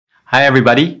Hi,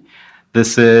 everybody.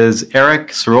 This is Eric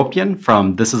Seropian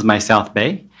from This Is My South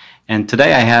Bay. And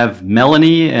today I have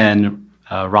Melanie and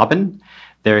Robin.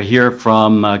 They're here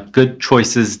from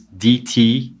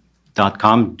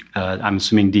goodchoicesdt.com. I'm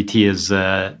assuming DT is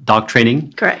dog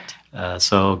training. Correct.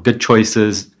 So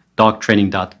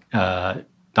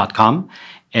goodchoicesdogtraining.com.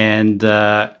 And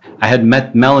I had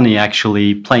met Melanie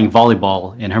actually playing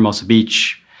volleyball in Hermosa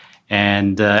Beach.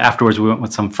 And afterwards, we went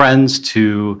with some friends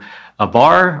to a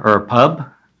bar or a pub.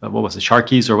 What was it,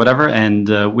 Sharky's or whatever?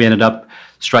 And we ended up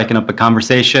striking up a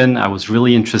conversation. I was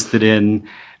really interested in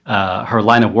her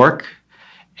line of work.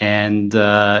 And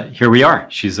here we are.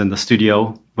 She's in the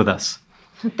studio with us.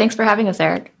 Thanks for having us,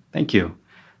 Eric. Thank you.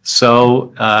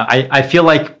 So I feel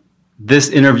like this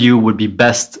interview would be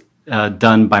best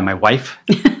done by my wife.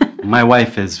 My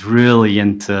wife is really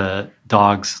into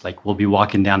dogs. Like, we'll be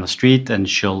walking down the street and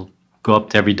she'll go up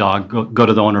to every dog, go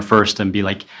to the owner first and be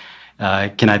like,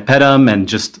 can I pet him? And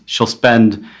she'll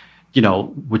spend,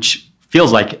 which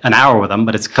feels like an hour with him,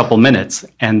 but it's a couple minutes.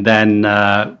 And then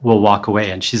we'll walk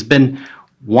away. And she's been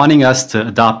wanting us to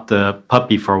adopt the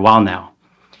puppy for a while now.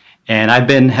 And I've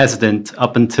been hesitant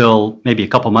up until maybe a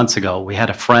couple months ago. We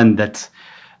had a friend that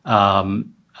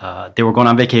they were going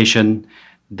on vacation.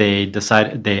 They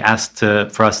asked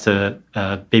for us to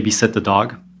babysit the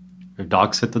dog, or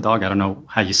dog sit the dog. I don't know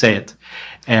how you say it.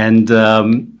 And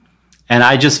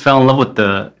I just fell in love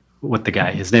with the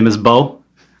guy. His name is Bo.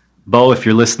 Bo, if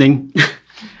you're listening,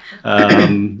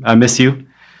 I miss you.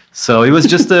 So he was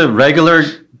just a regular,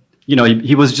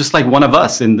 he was just like one of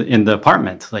us in the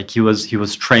apartment. Like, he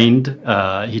was trained.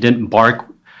 He didn't bark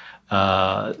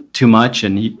too much,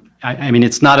 and I mean,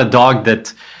 it's not a dog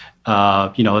that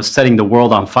is setting the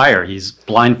world on fire. He's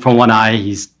blind from one eye.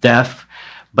 He's deaf,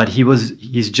 but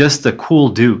he's just a cool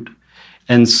dude.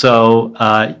 And so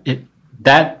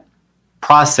that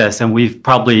process, and we've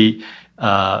probably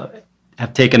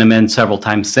have taken him in several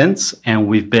times since, and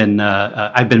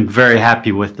I've been very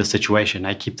happy with the situation.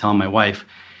 I keep telling my wife,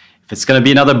 if it's going to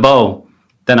be another Bo,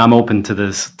 then I'm open to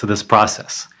this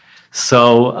process.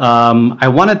 So I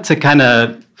wanted to kind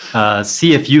of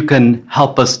see if you can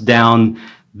help us down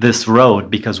this road,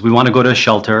 because we want to go to a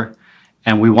shelter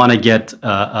and we want to get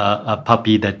a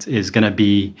puppy that is going to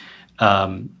be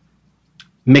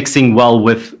mixing well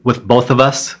with both of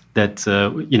us, that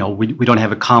we don't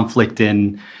have a conflict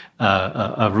in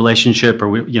a relationship, or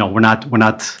we're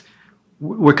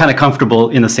kind of comfortable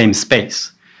in the same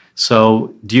space.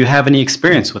 So do you have any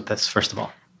experience with this, first of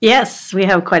all? Yes, we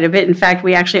have quite a bit. In fact,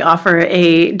 we actually offer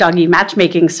a doggy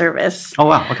matchmaking service. Oh,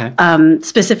 wow. Okay.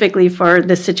 Specifically for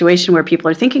this situation where people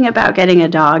are thinking about getting a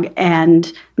dog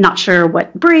and not sure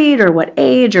what breed or what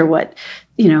age or what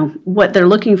they're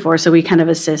looking for. So we kind of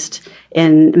assist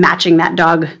in matching that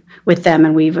dog with them.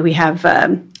 And we have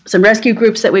some rescue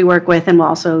groups that we work with, and we'll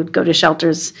also go to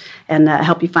shelters and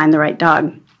help you find the right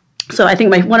dog. So I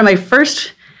think one of my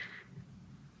first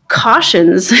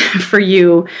cautions for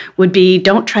you would be,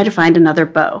 don't try to find another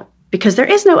Bo, because there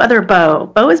is no other Bo.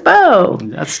 Bo is Bo.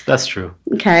 That's true.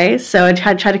 Okay, so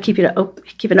I'd try to keep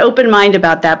an open mind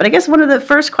about that. But I guess one of the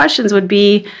first questions would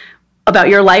be about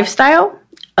your lifestyle,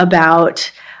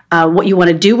 about what you want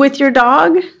to do with your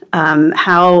dog,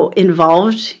 how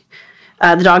involved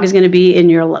the dog is going to be in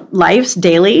your lives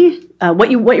daily,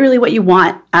 what you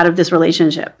want out of this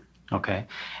relationship. Okay.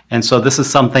 And so this is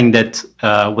something that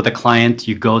with a client,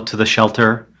 you go to the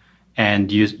shelter, and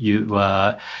is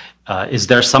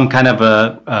there some kind of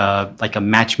a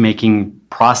matchmaking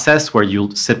process where you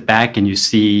sit back and you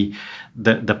see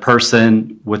the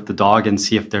person with the dog and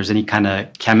see if there's any kind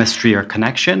of chemistry or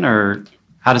connection, or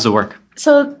how does it work?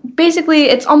 So basically,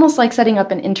 it's almost like setting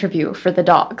up an interview for the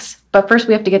dogs. But first,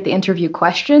 we have to get the interview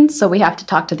questions, so we have to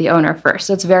talk to the owner first.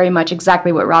 So it's very much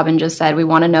exactly what Robin just said. We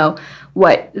want to know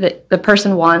what the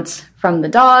person wants from the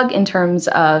dog in terms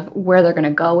of where they're going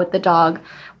to go with the dog,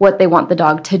 what they want the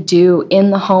dog to do in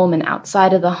the home and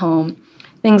outside of the home,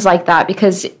 things like that.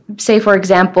 Because, say, for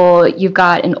example, you've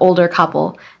got an older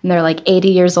couple, and they're like 80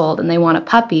 years old, and they want a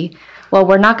puppy. Well,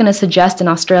 we're not going to suggest an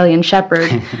Australian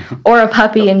Shepherd or a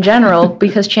puppy in general,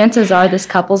 because chances are this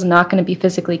couple's not going to be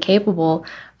physically capable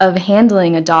of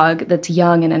handling a dog that's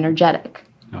young and energetic.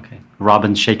 Okay.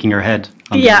 Robin's shaking her head.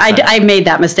 Yeah, I made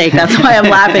that mistake. That's why I'm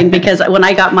laughing, because when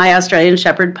I got my Australian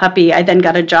Shepherd puppy, I then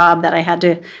got a job that I had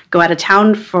to go out of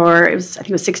town for, I think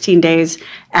it was 16 days,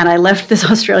 and I left this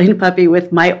Australian puppy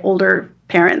with my older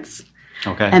parents.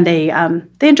 Okay. And they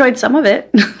enjoyed some of it.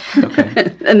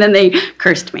 Okay. And then they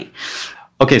cursed me.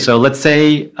 Okay, so let's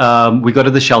say we go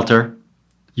to the shelter,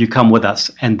 you come with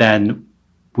us, and then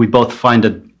we both find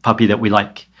a puppy that we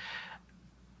like.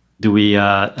 Do we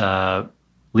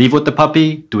leave with the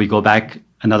puppy? Do we go back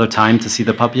another time to see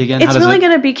the puppy again? It's really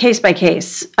going to be case by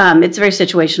case. It's very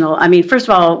situational. I mean, first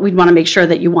of all, we'd want to make sure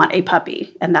that you want a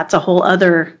puppy, and that's a whole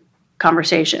other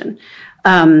conversation.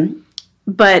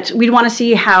 But we'd want to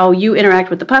see how you interact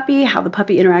with the puppy, how the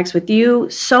puppy interacts with you.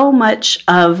 So much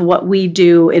of what we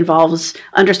do involves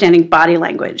understanding body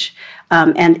language,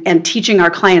 and teaching our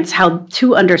clients how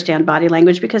to understand body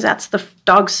language, because that's the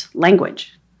dog's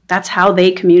language. That's how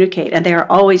they communicate, and they are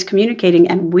always communicating,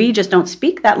 and we just don't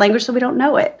speak that language, so we don't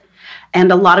know it.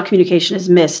 And a lot of communication is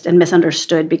missed and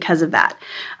misunderstood because of that.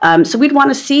 So we'd want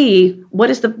to see, what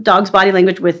is the dog's body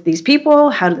language with these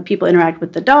people? How do the people interact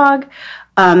with the dog?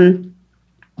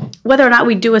 Whether or not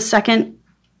we do a second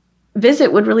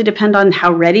visit would really depend on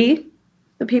how ready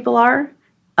the people are.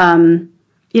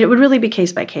 It would really be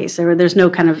case by case. There's no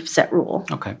kind of set rule.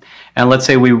 Okay. And let's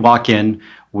say we walk in,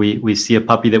 we see a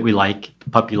puppy that we like, the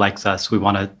puppy likes us, we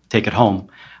want to take it home.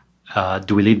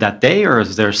 Do we leave that day, or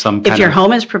is there some kind of... If your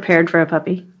home is prepared for a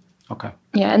puppy. Okay.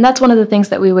 Yeah, and that's one of the things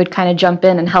that we would kind of jump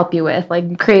in and help you with,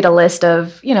 like create a list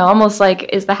of, almost like,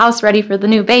 is the house ready for the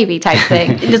new baby type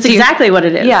thing. That's exactly what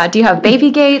it is. Yeah. Do you have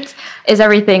baby gates? Is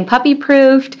everything puppy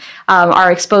proofed?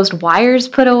 Are exposed wires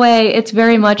put away? It's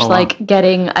very much like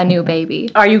getting a new baby.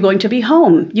 Are you going to be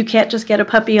home? You can't just get a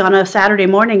puppy on a Saturday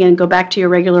morning and go back to your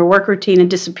regular work routine and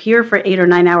disappear for 8 or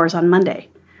 9 hours on Monday.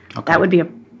 Okay. That would be a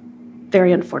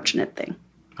very unfortunate thing.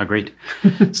 Agreed.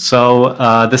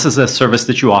 So this is a service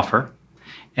that you offer.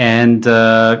 And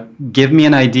give me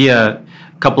an idea, a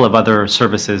couple of other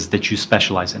services that you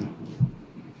specialize in.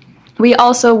 We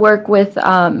also work with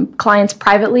clients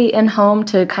privately in home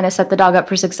to kind of set the dog up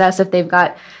for success if they've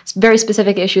got very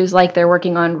specific issues, like they're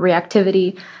working on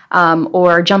reactivity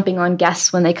or jumping on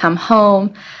guests when they come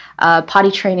home,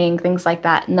 potty training, things like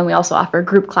that. And then we also offer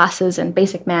group classes in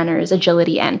basic manners,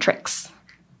 agility, and tricks.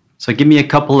 So give me a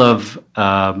couple of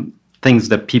things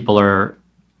that people are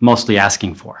mostly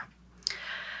asking for.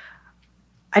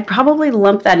 I'd probably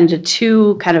lump that into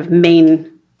two kind of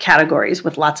main categories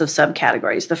with lots of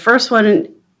subcategories. The first one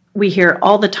we hear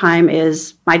all the time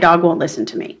is, my dog won't listen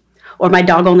to me, or my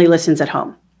dog only listens at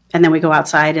home. And then we go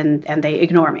outside and they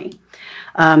ignore me.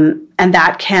 And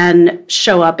that can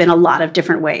show up in a lot of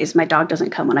different ways. My dog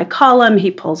doesn't come when I call him.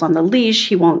 He pulls on the leash.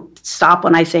 He won't stop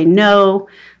when I say no.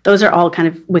 Those are all kind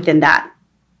of within that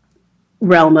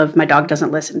realm of my dog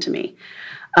doesn't listen to me.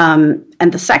 And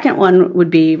the second one would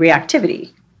be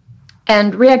reactivity.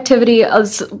 And reactivity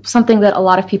is something that a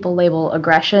lot of people label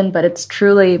aggression, but it's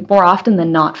truly, more often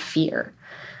than not, fear.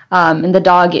 And the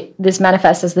dog, this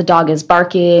manifests as the dog is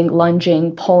barking,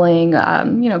 lunging, pulling,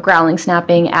 growling,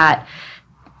 snapping at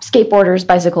skateboarders,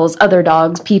 bicycles, other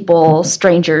dogs, people,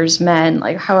 strangers, men,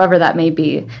 like however that may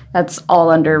be. That's all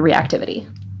under reactivity.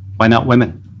 Why not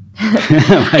women?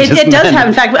 It does have.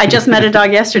 In fact, I just met a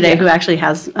dog yesterday who actually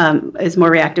is more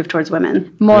reactive towards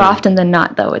women. More often than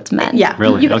not, though, it's men. Yeah,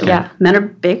 really. Okay. Yeah, men are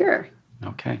bigger.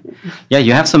 Okay. Yeah,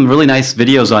 you have some really nice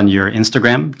videos on your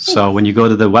Instagram. So when you go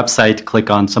to the website, click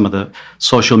on some of the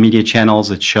social media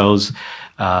channels. It shows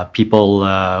people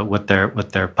with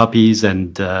their puppies,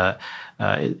 and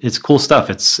it's cool stuff.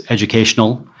 It's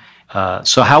educational.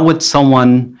 So how would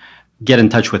someone get in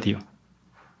touch with you?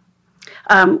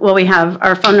 Well, we have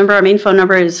our phone number. Our main phone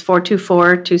number is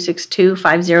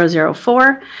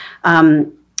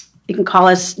 424-262-5004. You can call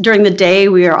us during the day.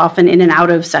 We are often in and out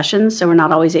of sessions, so we're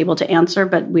not always able to answer,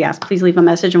 but we ask, please leave a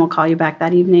message and we'll call you back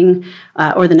that evening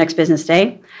or the next business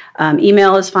day.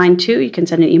 Email is fine too. You can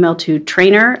send an email to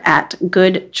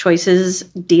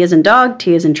trainer@goodchoicesd as in dog,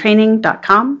 T as in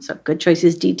training.com. So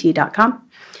goodchoicesdt.com.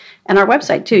 And our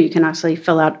website too. You can actually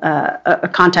fill out a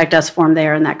contact us form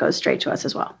there, and that goes straight to us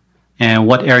as well. And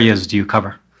what areas do you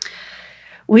cover?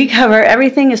 We cover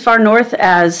everything as far north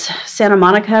as Santa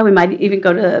Monica. We might even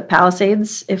go to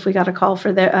Palisades if we got a call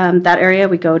for that area.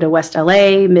 We go to West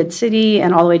LA, Mid-City,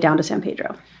 and all the way down to San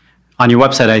Pedro. On your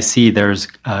website, I see there's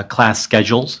class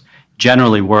schedules.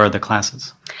 Generally, where are the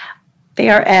classes? They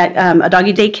are at a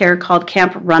doggy daycare called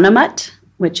Camp Runamut,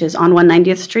 which is on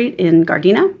 190th Street in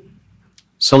Gardena.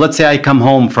 So let's say I come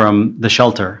home from the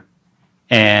shelter,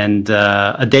 and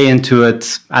a day into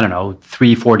it, I don't know,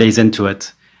 3-4 days into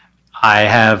it, I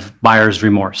have buyer's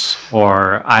remorse,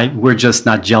 or we're just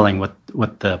not gelling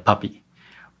with the puppy.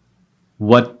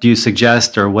 What do you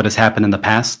suggest, or what has happened in the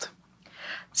past?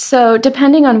 So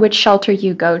depending on which shelter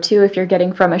you go to, if you're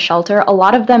getting from a shelter, a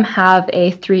lot of them have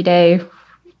a 3-day,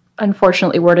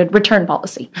 unfortunately worded, return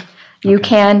policy. You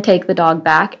can take the dog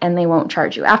back and they won't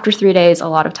charge you. After 3 days, a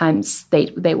lot of times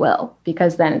they will,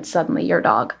 because then it's suddenly your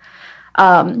dog.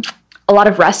 A A lot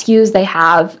of rescues, they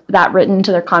have that written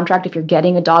into their contract. If you're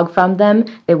getting a dog from them,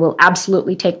 they will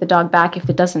absolutely take the dog back if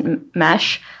it doesn't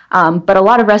mesh. But a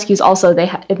lot of rescues also,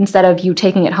 instead of you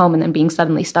taking it home and then being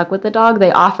suddenly stuck with the dog,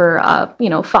 they offer,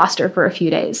 foster for a few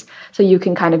days. So you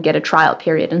can kind of get a trial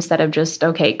period instead of just,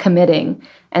 committing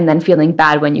and then feeling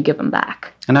bad when you give them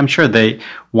back. And I'm sure they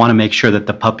want to make sure that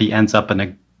the puppy ends up in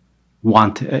a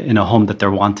home that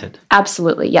they're wanted.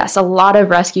 Absolutely, yes. A lot of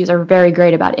rescues are very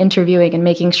great about interviewing and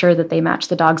making sure that they match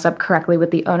the dogs up correctly with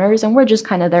the owners, and we're just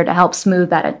kind of there to help smooth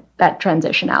that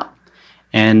transition out.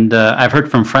 And I've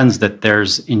heard from friends that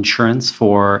there's insurance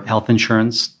for health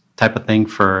insurance type of thing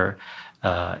for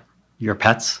your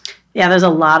pets. Yeah, there's a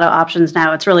lot of options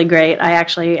now. It's really great. I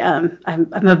actually, I'm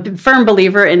a firm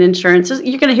believer in insurance.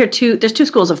 You're going to hear there's two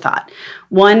schools of thought.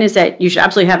 One is that you should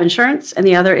absolutely have insurance, and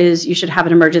the other is you should have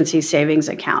an emergency savings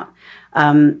account.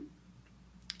 I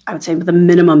would say with a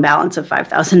minimum balance of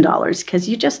 $5,000, because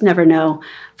you just never know.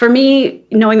 For me,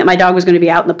 knowing that my dog was going to be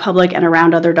out in the public and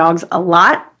around other dogs a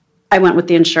lot, I went with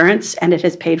the insurance, and it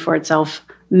has paid for itself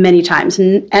many times,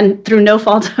 and through no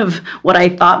fault of what I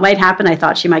thought might happen. I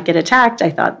thought she might get attacked. I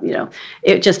thought,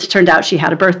 it just turned out she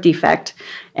had a birth defect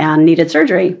and needed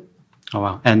surgery. Oh,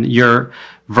 wow. And you're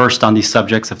versed on these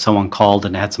subjects. If someone called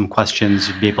and had some questions,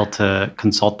 you'd be able to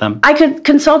consult them? I could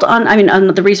consult on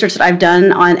the research that I've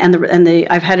done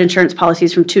I've had insurance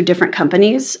policies from 2 different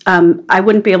companies. I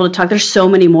wouldn't be able to talk. There's so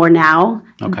many more now.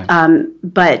 Okay.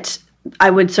 But I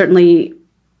would certainly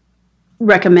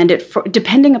recommend it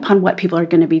depending upon what people are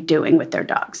going to be doing with their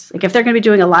dogs. Like if they're going to be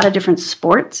doing a lot of different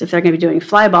sports, if they're going to be doing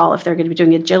flyball, if they're going to be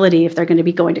doing agility, if they're going to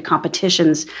be going to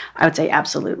competitions, I would say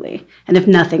absolutely. And if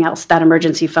nothing else, that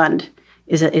emergency fund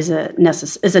is a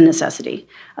necessity.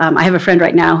 I have a friend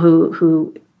right now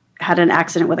who had an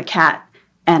accident with a cat,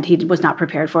 and he was not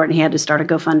prepared for it, and he had to start a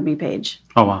GoFundMe page.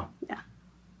 Oh, wow. Yeah.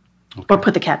 Okay. Or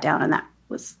put the cat down, and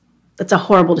that's a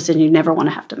horrible decision you never want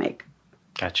to have to make.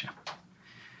 Gotcha.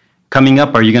 Coming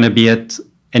up, are you going to be at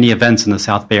any events in the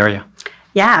South Bay area?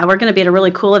 Yeah, we're going to be at a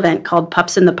really cool event called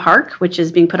Pups in the Park, which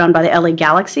is being put on by the LA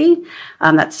Galaxy.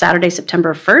 That's Saturday,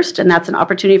 September 1st, and that's an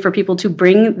opportunity for people to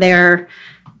bring their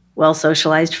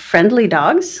well-socialized, friendly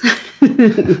dogs to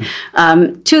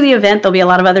the event. There'll be a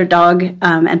lot of other dog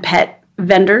and pet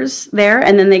vendors there,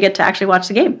 and then they get to actually watch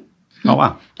the game. Oh,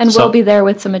 wow. And we'll be there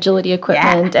with some agility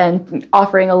equipment and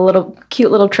offering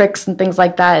cute little tricks and things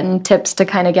like that and tips to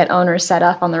kind of get owners set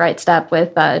up on the right step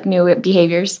with new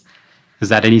behaviors. Is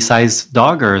that any size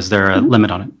dog, or is there a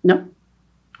limit on it? No.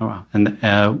 Oh, wow. And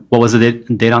what was the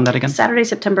date on that again? Saturday,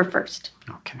 September 1st.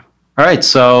 Okay. All right.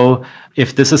 So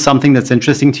if this is something that's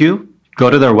interesting to you, go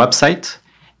to their website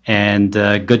and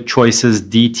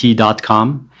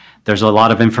goodchoicesdt.com. There's a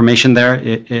lot of information there.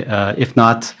 If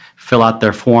not, fill out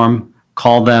their form.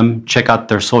 Call them, check out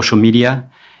their social media,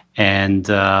 and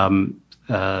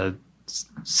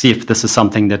see if this is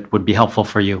something that would be helpful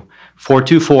for you.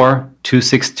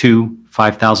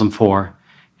 424-262-5004.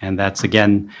 And that's,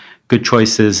 again,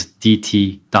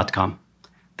 goodchoicesdt.com.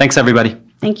 Thanks, everybody.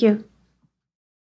 Thank you.